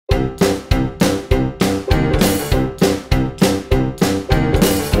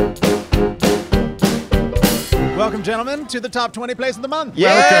Welcome, gentlemen, to the top 20 place of the month.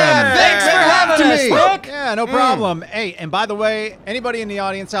 Yeah, thanks for having us, Rick. Yeah, no problem. Hey, and by the way, anybody in the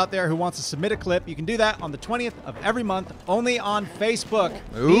audience out there who wants to submit a clip, you can do that on the 20th of every month, only on Facebook.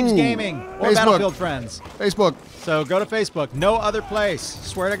 Neebs Gaming or Battlefield Friends. Facebook. So go to Facebook. No other place.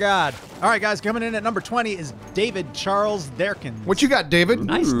 Swear to God. All right, guys, coming in at number 20 is David Charles Derkins. What you got, David?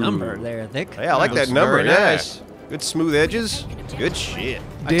 Nice number there, Thick. Yeah, I like that number. very Nice. Good smooth edges. Good shit.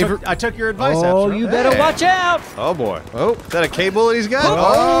 I took your advice, Oh, Astro. you better watch out. Oh boy. Oh, is that a cable that he's got?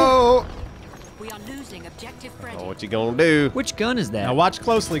 Oh. We are losing objective Freddy. Oh, what's he gonna do? Which gun is that? Now watch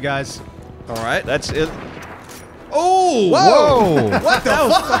closely, guys. All right, that's it. Oh! Whoa. What the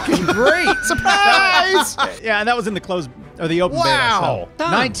fuck? Fucking great. Surprise. Yeah, and that was in the closed or the open Wow. beta.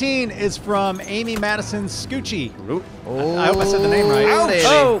 So. 19 is from Amy Madison Scoochie. Oop. I hope I said the name right.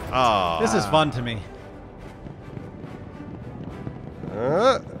 Oh, Oh. This is fun to me.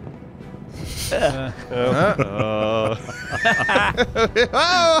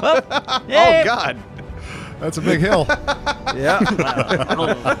 Oh God. That's a big hill. Yeah.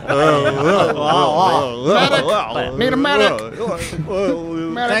 Need a medic.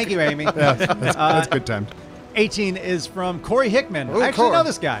 Thank you, Amy. Yeah, that's good times. 18 is from Corey Hickman. Oh, I actually Corey. know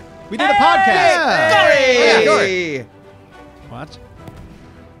this guy. We did a podcast. Corey. Watch.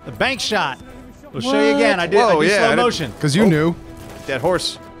 The bank shot. We'll show you again. I do Whoa, yeah, I slow did- motion. Because you knew. That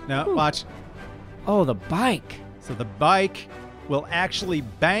horse. No, watch. oh, the bike. So the bike will actually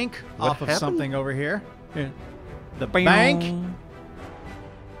bank What off of happened? something over here. Here. The Bing. bank,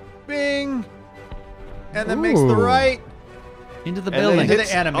 bing, and then makes the Ooh. right Into the And then building. into hits-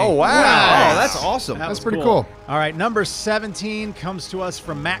 the enemy. Oh wow. Nice. Oh, that's awesome. That That's was pretty cool. All right, number 17 comes to us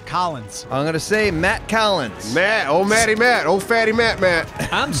from Matt Collins. I'm gonna say Matt Collins. Matt, old Matty Matt, old fatty Matt.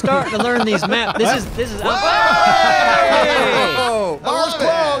 I'm starting to learn these maps. This is. Oh, Door's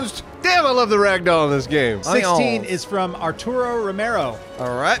closed. Damn, I love the ragdoll in this game. 16 is from Arturo Romero.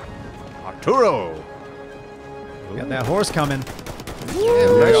 All right. Arturo. Got that horse coming.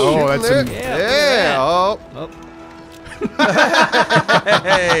 Oh, that's some, Yeah. Oh.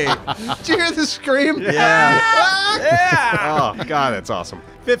 Hey. Did you hear the scream? Yeah. Oh God, that's awesome.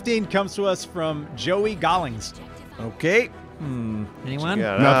 15 comes to us from Joey Gollings. Okay. Anyone?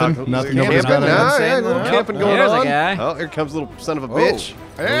 Yeah, Nothing. Nothing. Nobody's Camping, got it. a little camping going There's a on. guy. Oh, here comes a little son of a bitch.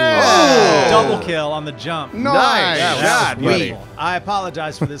 Yeah. Double kill on the jump. Nice. Yeah, That was buddy. beautiful. I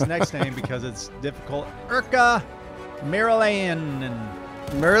apologize for this next name because it's difficult. Urka Marilayan.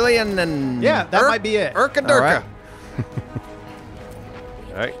 Merlian and Yeah, that might be it. Urka All Durka. right.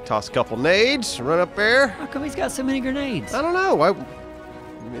 All right, toss a couple nades, run up there. How come he's got so many grenades? I don't know. Why?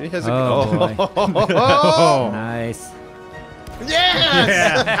 He has a. Oh. Nice.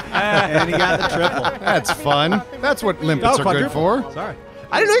 Yeah. And he got the triple. That's fun. That's what limpets are good quadruple. for. Sorry.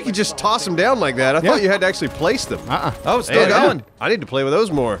 I didn't know you could just toss them down like that. I thought you had to actually place them. Oh, still Man, going. I need to play with those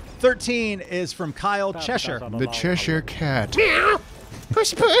more. 13 is from Kyle Cheshire. The Cheshire Cat.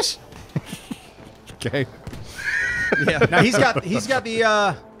 Push, push. Okay. Now he's got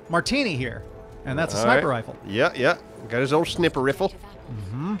the martini here, and that's a All sniper right. rifle. Yeah, yeah. Got his old snipper rifle.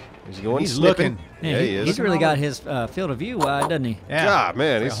 Is he going He's snipping? looking. Yeah, he is. He's really got his field of view wide, doesn't he? Yeah. God,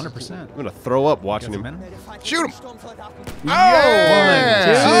 man, It's he's like 100%. I'm gonna throw up watching him. Shoot him.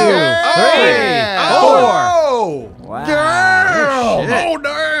 Oh! Wow. Oh,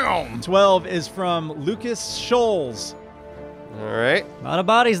 damn. 12 is from Lucas Scholes. All right. A lot of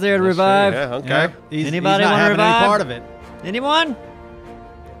bodies there to revive. Yeah, okay. Yeah. He's Anybody not wanna having any revive? part of it. Anyone?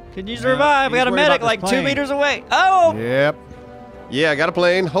 Could use a No, revive. We he's got a worried medic about like this 2 plane. meters away. Oh! Yep. Yeah, I got a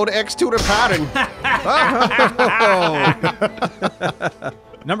plane. Hold X to the pattern.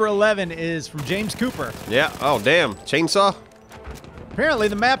 Number 11 is from James Cooper. Yeah. Oh, damn. Chainsaw. Apparently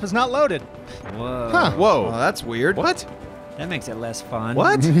the map is not loaded. Whoa. Huh. Whoa. Oh, that's weird. What? That makes it less fun.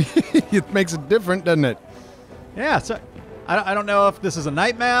 What? It makes it different, doesn't it? Yeah, so I don't know if this is a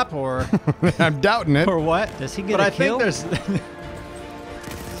night map or I'm doubting it. or what. Does he get but a I kill? think there's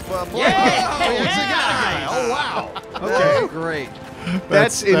Oh, wow. Okay, great.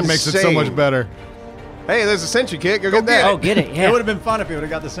 That's that makes it so insane. much better. Hey, there's a sentry kit. Go get that. Oh, get it. it Yeah. would have been fun if he would have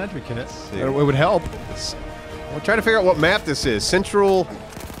got the sentry kit. It would help. We're trying to figure out what map this is. Central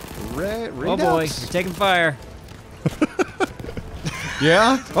Red Oh boy, you're taking fire.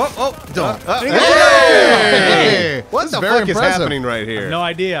 Yeah? Oh, don't. Hey! What This the is very fuck is impressive. happening right here? No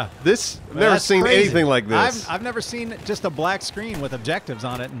idea. This I've never That's seen crazy. anything like this. I've never seen just a black screen with objectives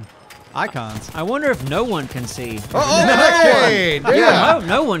on it and icons. I wonder if no one can see. Hey! Yeah.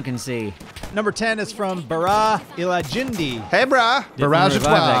 No one can see. Number 10 is from Bara Ilajindi. Hey, brah. Didn't wanna Barrage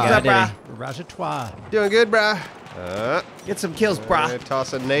revive that of guy, did he? Rajatois. Doing good, brah. Get some kills, brah.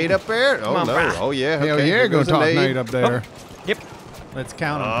 Toss a nade up there. Oh, on, no. brah. Oh, yeah. Hell Okay, yeah, here go goes a toss nade up there. Yep. Let's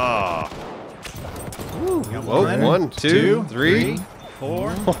count them. Ah. Got Whoa, 1, 2, 3. 4.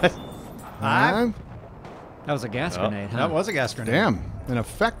 What? 5. That was a gas grenade, huh? That was a gas grenade. Damn, an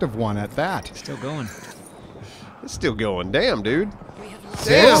effective one at that. Still going. It's still going. Damn, dude.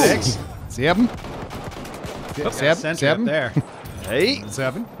 Damn. Six. 7. Got Seven. sentry up 7. there. 8.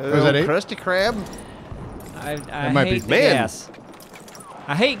 7. Oh, Was that 8? Krusty Krab. I might be- hate the Man. gas.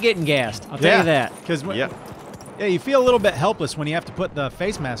 I hate getting gassed. I'll tell you that. Because Yeah. yeah, you feel a little bit helpless when you have to put the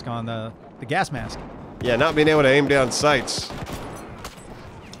face mask on, the gas mask. Yeah, not being able to aim down sights.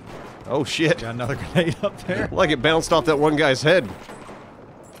 Oh, shit. Got another grenade up there. Like it bounced off that one guy's head.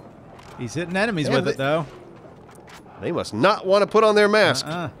 He's hitting enemies Yeah, with it, though. They must not want to put on their mask.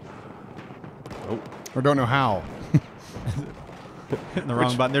 Or don't know how. Hitting the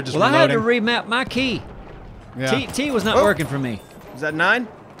wrong button. They're just Well, I had reloading. to remap my key. Yeah. T was not Oh. working for me. Is that 9?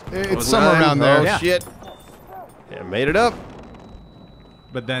 It's somewhere around Oh, there. Yeah. shit. Yeah, made it up.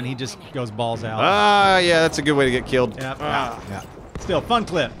 But then he just goes balls out. Ah, yeah, that's a good way to get killed. Yep. Yeah. Still, fun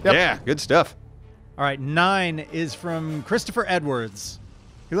clip. Yeah, good stuff. All right, 9 is from Christopher Edwards.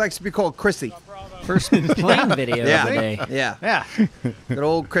 He likes to be called Chrissy. First plane video Yeah. of the day. Yeah. Yeah. Good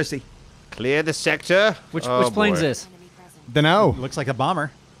old Chrissy. Clear the sector. Which Oh, plane's boy. this? Dunno. Looks like a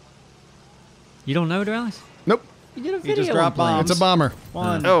bomber. You don't know, Dallas? Nope. You did a He video just dropped on planes. bombs. It's a bomber.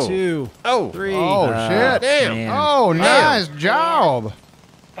 1, Oh. 2, Oh. 3. Oh, shit. Damn. Man. Oh, nice job.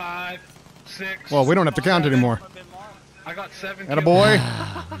 5, 6. Well, we don't have to count anymore. I got 7. Attaboy.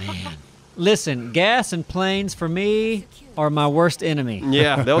 Listen, gas and planes for me are my worst enemy.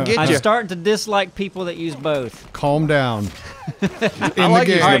 Yeah, they'll get I'm you. starting to dislike people that use both. Calm down. In like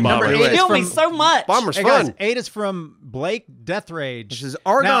the using the game. bomber. They eight is kill me from- so much. Bomber's Hey fun. guys, 8 is from Blake Deathrage. This is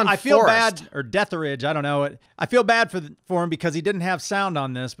Argonne Now, I feel Forest. bad, or Deathridge, I don't know. I feel bad for him because he didn't have sound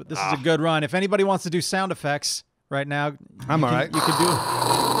on this, but this is a good run. If anybody wants to do sound effects right now, I'm all right. you could do.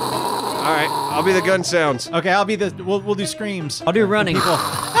 All right, I'll be the gun sounds. Okay, I'll be the. We'll do screams. I'll do running.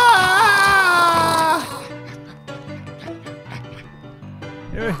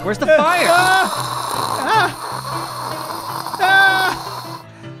 Where's the fire?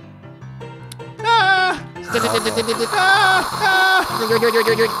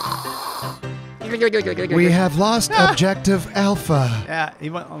 We have lost objective Alpha. Yeah, he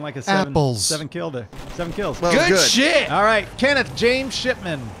went on like a 7 Apples. 7 kills. Well, Good shit. All right, Kenneth James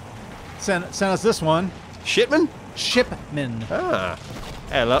Shipman sent us this one. Shipman? Shipman. Ah.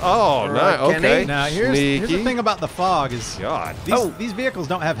 Hello. Oh, right, nice. Kenny. Okay. Now here's the Sneaky. thing about the fog is God. these vehicles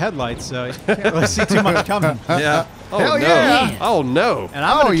don't have headlights, so you can't really see too much coming. Yeah. Oh, Hell no. yeah. Oh, no. And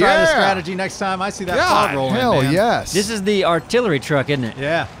I'm gonna try this yeah. strategy next time I see that God, fog rolling. Hell man. yes. This is the artillery truck, isn't it?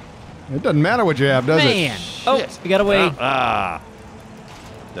 Yeah. It doesn't matter what you have, does Man. it? Oh, we got away. Ah.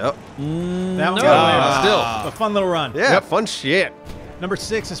 Nope. That one No. got away. Still. A fun little run. Yeah, fun shit. Number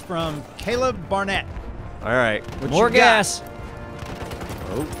 6 is from Caleb Barnett. All right. More gas.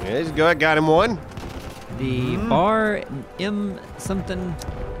 Oh, there you go. I got him one. The bar M something.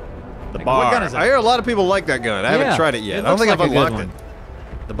 The Like, bar. what gun is that? I hear a lot of people like that gun. I haven't Yeah, tried it yet. it I don't looks think like I've a good unlocked it.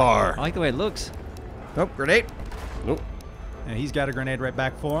 one. The bar. I like the way it looks. Nope, grenade. Nope. And he's got a grenade right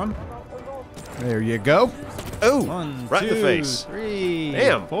back for him. There you go. Oh, 1, right 2, in the face. 3,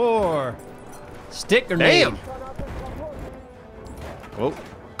 Damn. 4. Stick grenade. Damn. Whoa.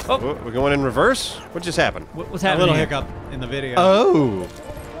 Oh. Whoa, we're going in reverse? What just happened? What's A happening little here? hiccup in the video. Oh.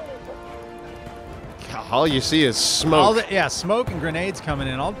 All you see is smoke. Yeah, smoke and grenades coming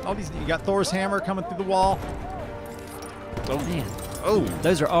in. All these. You got Thor's hammer coming through the wall. Man, Oh.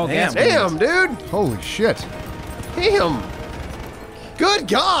 those are all gas Damn, grenades. dude. Holy shit. Damn. Good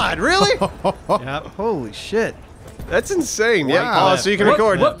God, really? Yep. Holy shit. That's insane. Yeah, Wow. pause so you can What-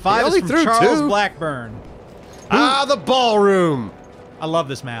 record. what- 5 He is only from threw Charles two. Blackburn. Ah, the ballroom. I love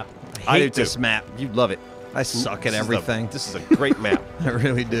this map. I do hate this too. map. You love it. I suck at This is everything. This is a great map. I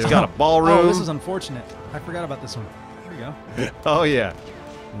really do. It's got a ballroom. Oh, this is unfortunate. I forgot about this one. Here we go. Oh, yeah.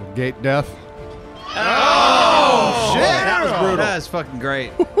 Gate death. Oh, shit. That was brutal. That is fucking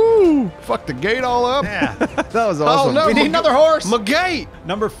great. Woo! Fuck the gate all up. Yeah. That was awesome. no. We need another horse. My gate.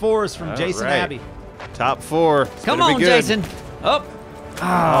 Number 4 is from Jason right. Abbey. Top 4. It's Come gonna on, be good. Jason. Up.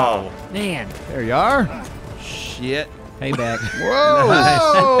 Oh. Man. There you are. Shit. Payback. Whoa.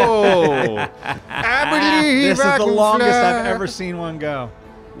 I believe This is I the can longest I've fly. ever seen one go.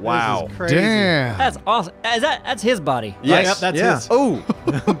 Wow. This is crazy. Damn. That's awesome. That's his body. Yes. Yep, that's Yeah. his. Oh.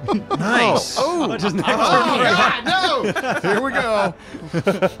 Nice. Oh. I'll just next God, no! Here we go.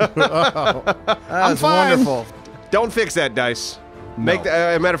 That was fine. wonderful. Don't fix that, Dice. Make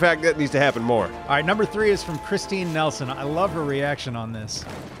the, matter of fact, that needs to happen more. All right, number 3 is from Christine Nelson. I love her reaction on this.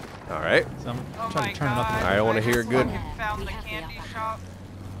 All right. So I'm Oh trying my to turn it up. God. I want to hear good. Found the candy shop.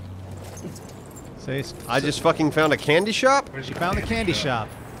 Say, I just fucking found a candy shop? she found the candy shop.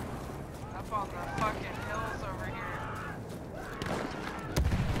 Up on the fucking hills over here.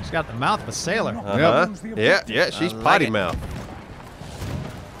 She's got the mouth of a sailor. Yeah, she's potty mouth.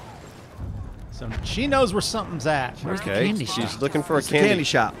 So she knows where something's at. Okay, candy she's shop? looking for a It's the candy candy.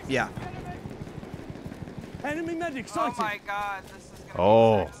 shop. Yeah. Enemy medic Oh sighted. my God, this is gonna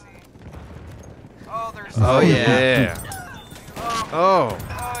Oh. be sexy. Oh, there's. Oh, yeah. Oh.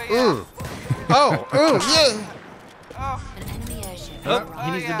 Oh yeah. Oh, yeah. Oh. An enemy airship. Oh,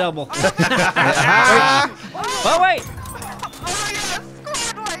 he needs yeah. to double. Oh, wait.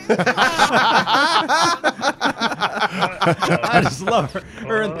 I just love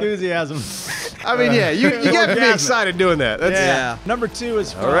her enthusiasm. I mean, yeah, you got to be Orgasmic. excited doing that. That's Yeah. Number 2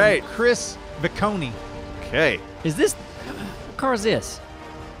 is from All right. Chris Vicconi. Okay. Is this... What car is this?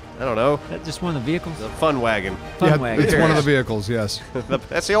 I don't know. Is that just one of the vehicles? The fun wagon. Fun Yeah, wagon. it's one of the vehicles, yes.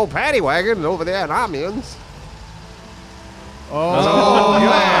 That's the old paddy wagon over there in Amiens. Oh,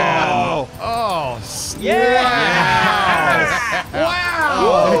 man. Oh,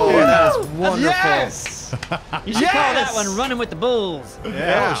 Wow! That's wonderful. Yes! You should call that one Running with the Bulls.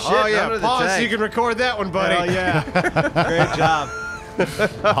 Yeah. Oh, yeah. under the Pause so tank. you can record that one, buddy. Hell yeah. Great job.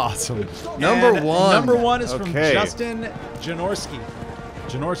 awesome. Number And one. Number 1 is from Okay. Justin Janorski.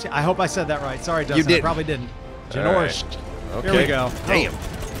 Janorski. I hope I said that right. Sorry, Justin. I didn't. probably didn't. All right. Janorski. Okay. Here we go. Damn.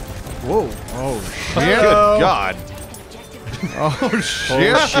 Whoa. Good God. Oh,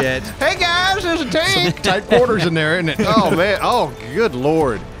 shit. Oh, shit. Hey, guys, there's a tank. Tight quarters in there, isn't it? Oh, man. Oh, good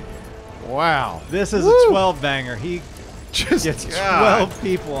Lord. Wow. This is a 12 banger. He Just gets God. 12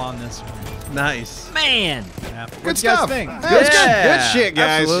 people on this one. Nice. Man. Yeah. good What you guys stuff. think? That's Yeah. good shit,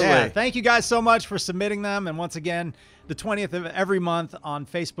 guys. Absolutely. Yeah, thank you guys so much for submitting them. And once again, the 20th of every month on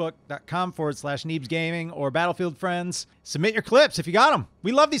Facebook.com/Neebs Gaming or Battlefield Friends. Submit your clips if you got them.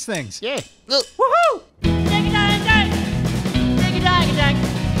 We love these things. Yeah. Woohoo! Dig it, dang, dang. Dig it, dang, dang.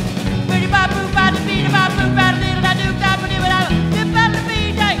 Pretty bop, boop, bop, beat, bop, boop, bop, little, da, doop, da, ba, dip, da, dip, da, da,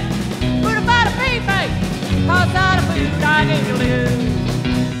 bee, dang. Put a bop, bee, bang. Toss out a boot, dang, in your little